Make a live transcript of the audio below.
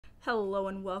Hello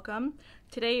and welcome.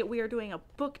 Today we are doing a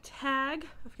book tag.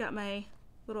 I've got my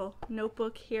little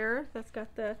notebook here that's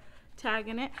got the tag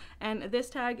in it, and this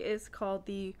tag is called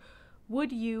the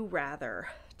Would You Rather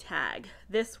tag.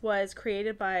 This was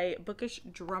created by Bookish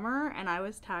Drummer, and I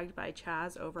was tagged by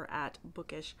Chaz over at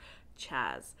Bookish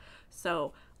Chaz.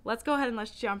 So let's go ahead and let's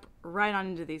jump right on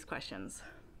into these questions.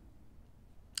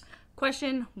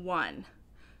 Question 1.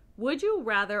 Would you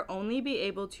rather only be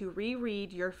able to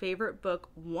reread your favorite book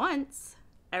once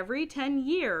every 10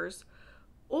 years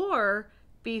or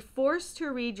be forced to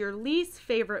read your least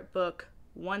favorite book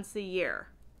once a year?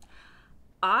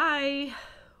 I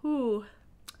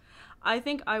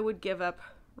think I would give up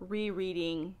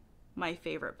rereading my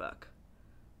favorite book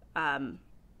and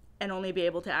only be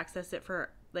able to access it for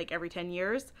like every 10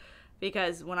 years,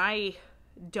 because when I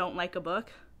don't like a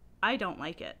book, I don't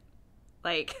like it.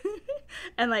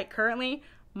 And currently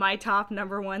my top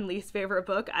number one least favorite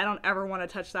book, I don't ever want to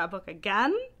touch that book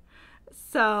again.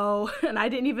 So, and I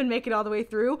didn't even make it all the way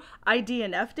through. I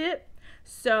DNF'd it.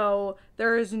 So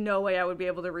there is no way I would be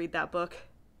able to read that book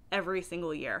every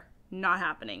single year. Not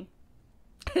happening.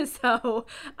 So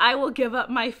I will give up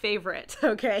my favorite,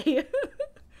 okay?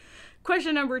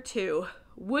 Question number 2.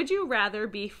 Would you rather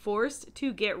be forced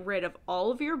to get rid of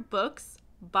all of your books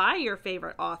by your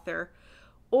favorite author,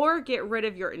 or get rid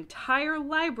of your entire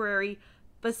library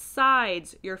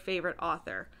besides your favorite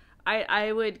author?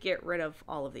 I would get rid of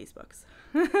all of these books.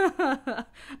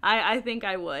 I think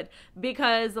I would,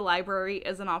 because the library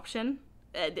is an option.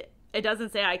 It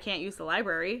doesn't say I can't use the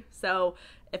library. So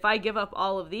if I give up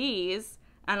all of these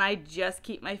and I just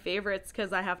keep my favorites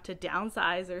because I have to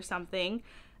downsize or something,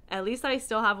 at least I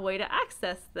still have a way to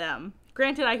access them.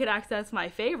 Granted, I could access my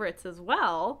favorites as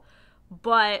well,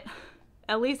 but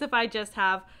at least if I just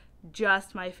have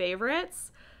just my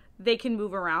favorites, they can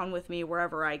move around with me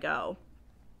wherever I go.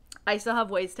 I still have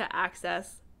ways to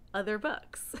access other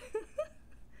books.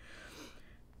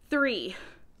 3.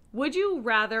 Would you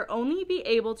rather only be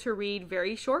able to read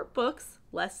very short books,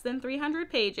 less than 300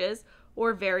 pages,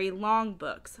 or very long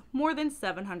books, more than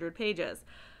 700 pages?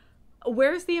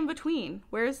 Where's the in-between?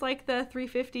 Where's the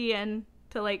 350 and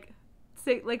to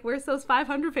where's those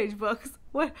 500-page books?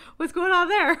 What's going on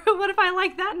there? What if I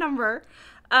like that number?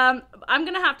 I'm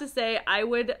gonna have to say I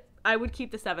would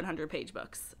keep the 700-page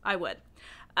books. I would.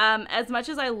 As much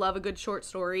as I love a good short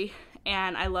story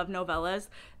and I love novellas,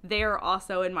 they are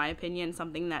also, in my opinion,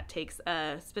 something that takes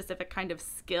a specific kind of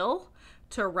skill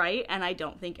to write, and I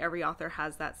don't think every author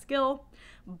has that skill.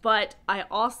 But I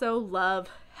also love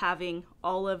having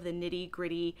all of the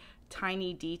nitty-gritty,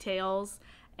 tiny details.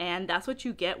 And that's what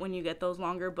you get when you get those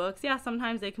longer books. Yeah,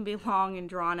 sometimes they can be long and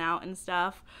drawn out and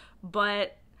stuff,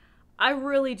 but I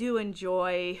really do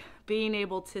enjoy being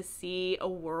able to see a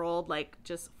world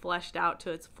just fleshed out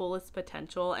to its fullest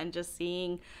potential, and just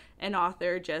seeing an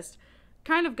author just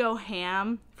kind of go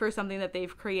ham for something that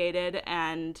they've created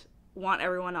and want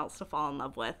everyone else to fall in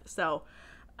love with. So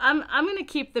I'm going to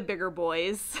keep the bigger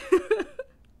boys.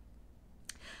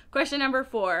 Question number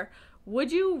 4.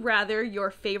 Would you rather your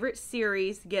favorite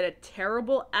series get a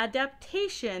terrible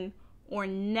adaptation or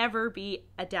never be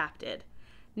adapted?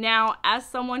 Now, as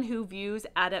someone who views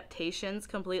adaptations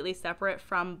completely separate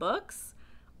from books,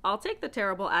 I'll take the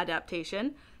terrible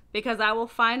adaptation, because I will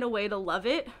find a way to love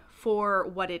it for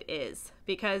what it is,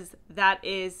 because that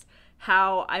is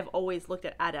how I've always looked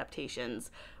at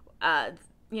adaptations. I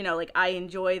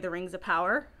enjoy The Rings of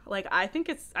Power. I think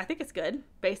it's good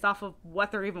based off of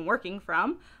what they're even working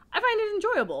from. I find it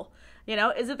enjoyable.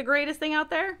 Is it the greatest thing out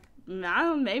there?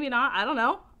 No, maybe not. I don't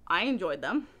know. I enjoyed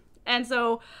them. And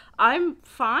so I'm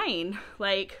fine.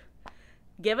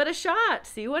 Give it a shot.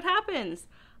 See what happens.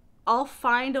 I'll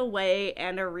find a way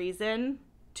and a reason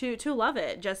to love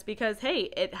it, just because, hey,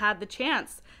 it had the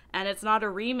chance and it's not a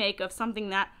remake of something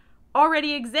that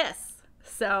already exists.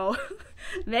 So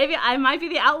maybe I might be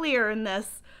the outlier in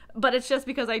this, but it's just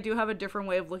because I do have a different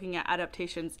way of looking at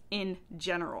adaptations in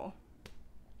general.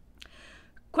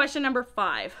 Question number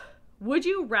 5. Would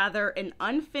you rather an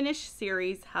unfinished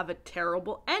series have a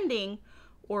terrible ending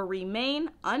or remain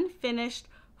unfinished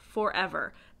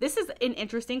forever? This is an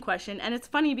interesting question, and it's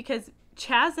funny because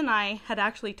Chaz and I had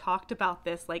actually talked about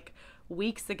this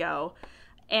weeks ago,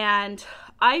 and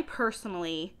I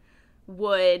personally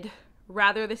would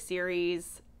rather the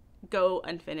series go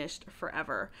unfinished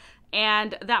forever.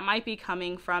 And that might be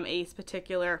coming from a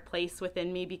particular place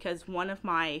within me, because one of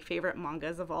my favorite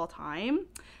mangas of all time,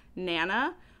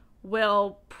 Nana,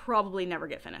 will probably never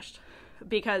get finished,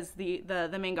 because the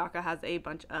mangaka has a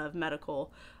bunch of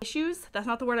medical issues. That's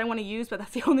not the word I want to use, but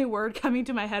that's the only word coming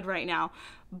to my head right now.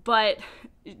 But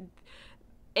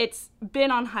it's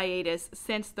been on hiatus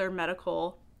since their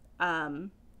medical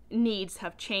needs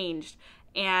have changed,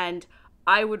 and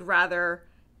I would rather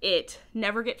it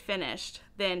never get finished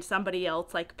than somebody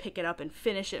else like pick it up and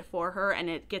finish it for her and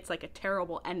it gets like a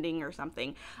terrible ending or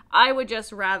something. I would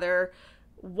just rather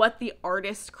what the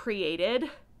artist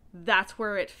created, that's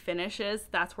where it finishes,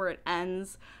 that's where it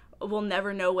ends. We'll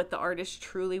never know what the artist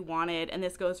truly wanted, and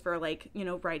this goes for like, you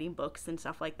know, writing books and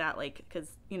stuff like that, like, because,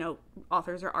 you know,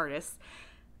 authors are artists.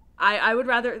 I would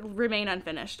rather remain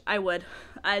unfinished. I would.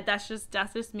 That's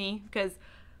just me, because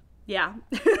yeah.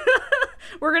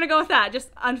 We're gonna go with that,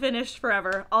 just unfinished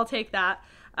forever. I'll take that.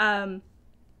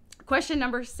 Question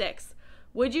number 6.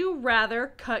 Would you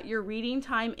rather cut your reading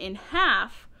time in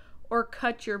half or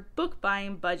cut your book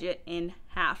buying budget in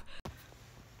half?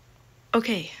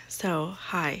 Okay, so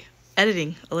hi,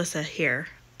 editing Alyssa here.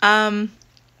 I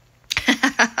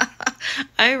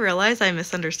realize I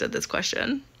misunderstood this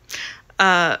question.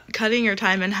 Cutting your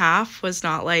time in half was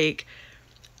not like,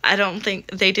 I don't think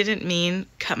they didn't mean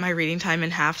cut my reading time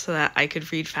in half so that I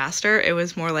could read faster. It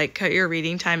was more like cut your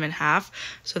reading time in half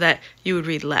so that you would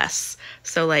read less.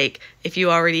 So like if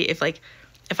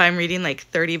I'm reading like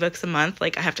 30 books a month,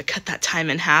 like I have to cut that time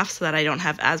in half so that I don't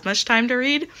have as much time to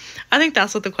read. I think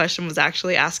that's what the question was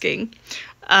actually asking.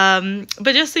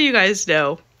 But just so you guys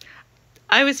know,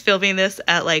 I was filming this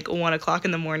at like 1 o'clock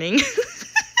in the morning.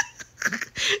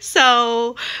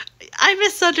 So I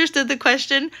misunderstood the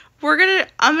question. I'm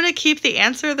gonna keep the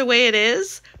answer the way it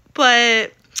is,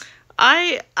 but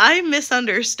I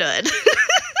misunderstood.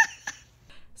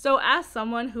 So as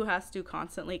someone who has to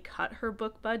constantly cut her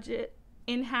book budget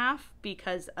in half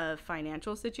because of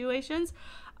financial situations,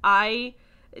 I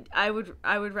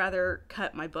would rather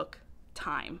cut my book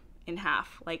time in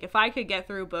half. Like if I could get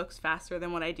through books faster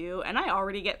than what I do, and I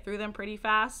already get through them pretty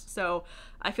fast, so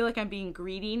I feel like I'm being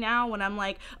greedy now when I'm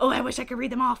like, oh, I wish I could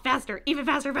read them all faster, even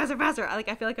faster.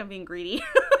 I feel like I'm being greedy.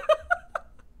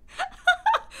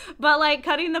 But like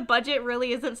cutting the budget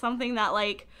really isn't something that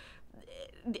like,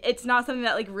 it's not something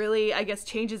that like really, I guess,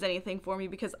 changes anything for me,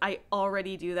 because I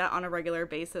already do that on a regular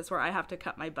basis where I have to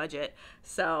cut my budget.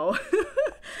 So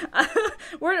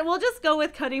we'll just go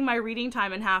with cutting my reading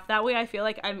time in half. That way I feel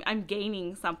like I'm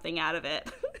gaining something out of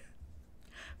it.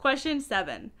 Question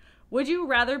 7. Would you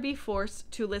rather be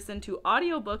forced to listen to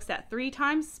audiobooks at 3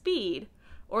 times speed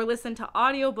or listen to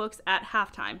audiobooks at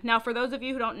halftime? Now, for those of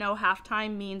you who don't know,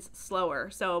 halftime means slower.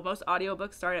 So most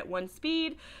audiobooks start at 1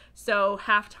 speed. So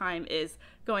halftime is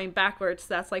going backwards.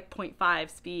 So that's like 0.5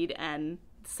 speed and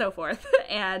so forth.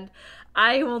 And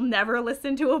I will never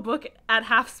listen to a book at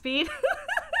half speed.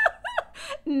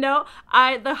 No,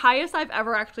 the highest I've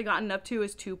ever actually gotten up to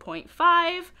is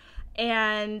 2.5,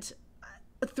 and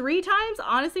 3 times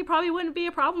honestly probably wouldn't be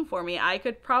a problem for me. I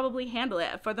could probably handle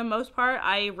it. For the most part,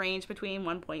 I range between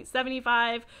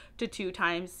 1.75 to 2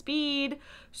 times speed.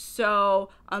 So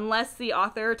unless the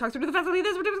author talks really fastly,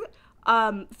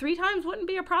 3 times wouldn't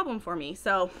be a problem for me.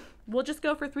 So we'll just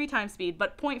go for 3 times speed.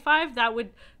 But 0.5,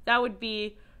 that would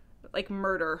be like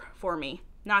murder for me.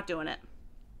 Not doing it.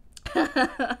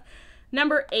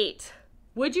 Number 8.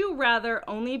 Would you rather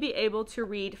only be able to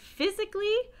read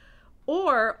physically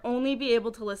or only be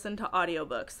able to listen to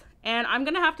audiobooks? And I'm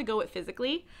going to have to go with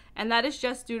physically, and that is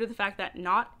just due to the fact that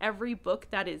not every book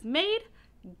that is made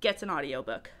gets an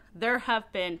audiobook. There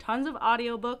have been tons of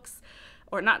audiobooks,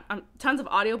 or not tons of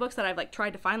audiobooks that I've like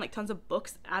tried to find, like tons of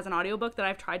books as an audiobook that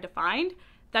I've tried to find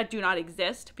that do not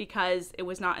exist because it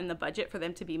was not in the budget for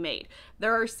them to be made.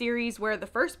 There are series where the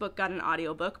first book got an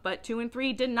audiobook, but 2 and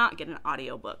 3 did not get an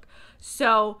audiobook.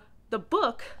 So the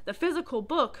book, the physical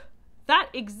book, that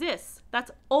exists.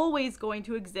 That's always going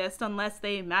to exist unless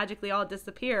they magically all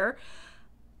disappear.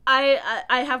 I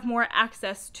have more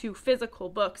access to physical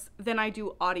books than I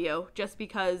do audio, just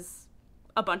because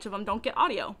a bunch of them don't get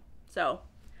audio. So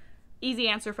easy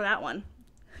answer for that one.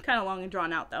 Kind of long and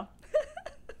drawn out though.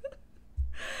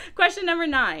 Question number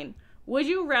 9. Would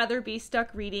you rather be stuck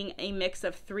reading a mix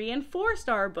of 3 and 4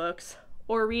 star books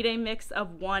or read a mix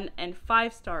of 1 and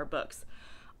 5 star books?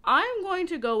 I'm going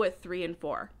to go with 3 and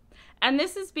 4. And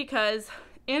this is because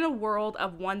in a world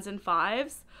of 1s and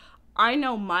 5s, I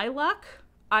know my luck,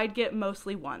 I'd get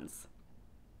mostly 1s.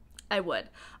 I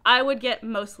would get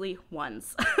mostly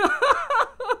 1s.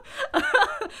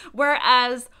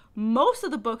 Whereas most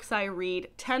of the books I read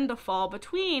tend to fall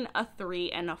between a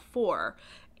 3 and a 4.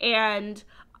 And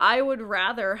I would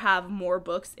rather have more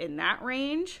books in that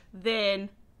range than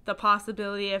the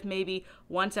possibility of maybe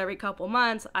once every couple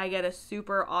months I get a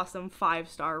super awesome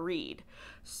 5-star read.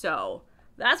 So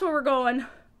that's where we're going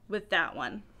with that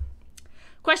one.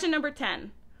 Question number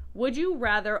 10. Would you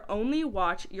rather only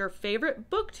watch your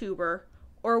favorite booktuber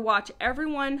or watch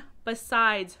everyone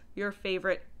besides your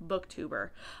favorite booktuber?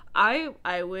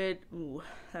 I would, ooh,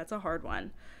 that's a hard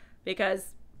one,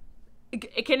 because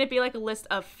can it be like a list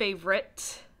of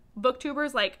favorite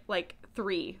booktubers, like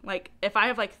 3? Like if I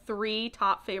have like 3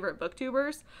 top favorite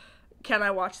booktubers, can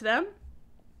I watch them?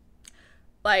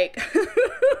 Like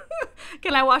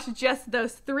can I watch just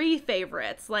those 3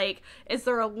 favorites? Like, is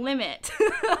there a limit?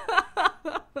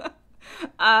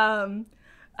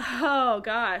 Oh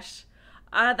gosh,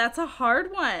 that's a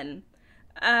hard one.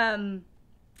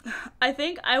 I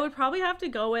think I would probably have to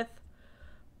go with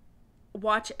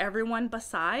watch everyone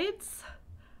besides,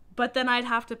 but then I'd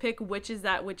have to pick which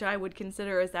I would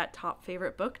consider as that top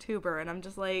favorite booktuber, and I'm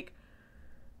just like,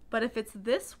 but if it's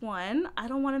this one, I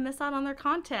don't want to miss out on their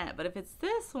content. But if it's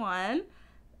this one,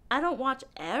 I don't watch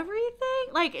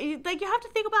everything. Like you have to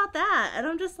think about that, and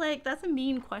I'm just like, that's a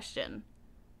mean question.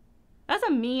 That's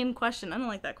a mean question. I don't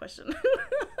like that question.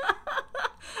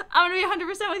 I'm gonna be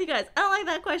 100% with you guys. I don't like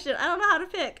that question. I don't know how to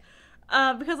pick,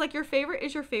 because like your favorite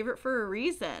is your favorite for a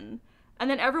reason, and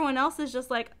then everyone else is just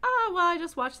like, oh well, I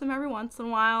just watch them every once in a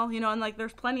while, you know. And like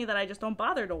there's plenty that I just don't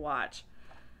bother to watch.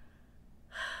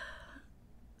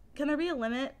 Can there be a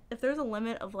limit? If there's a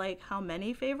limit of like how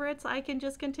many favorites I can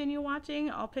just continue watching,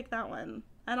 I'll pick that one.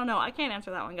 I don't know. I can't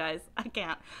answer that one, guys. I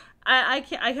can't. I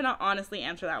cannot honestly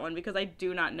answer that one because I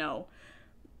do not know.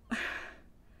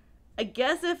 I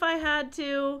guess if I had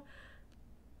to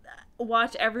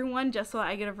watch everyone just so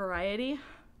I get a variety,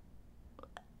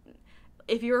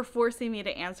 if you were forcing me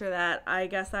to answer that, I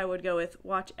guess I would go with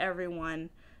watch everyone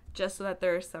just so that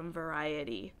there's some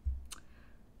variety.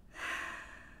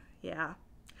 Yeah.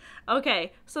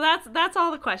 Okay, so that's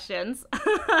all the questions.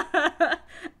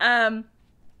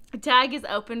 Tag is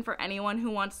open for anyone who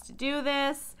wants to do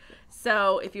this.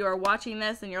 So if you are watching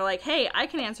this and you're like, hey, I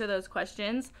can answer those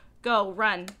questions, go,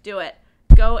 run, do it.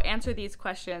 Go answer these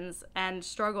questions and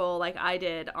struggle like I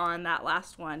did on that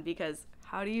last one, because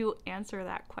how do you answer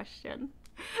that question?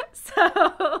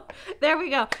 So there we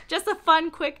go. Just a fun,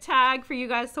 quick tag for you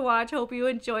guys to watch. Hope you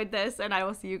enjoyed this, and I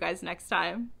will see you guys next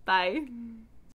time. Bye.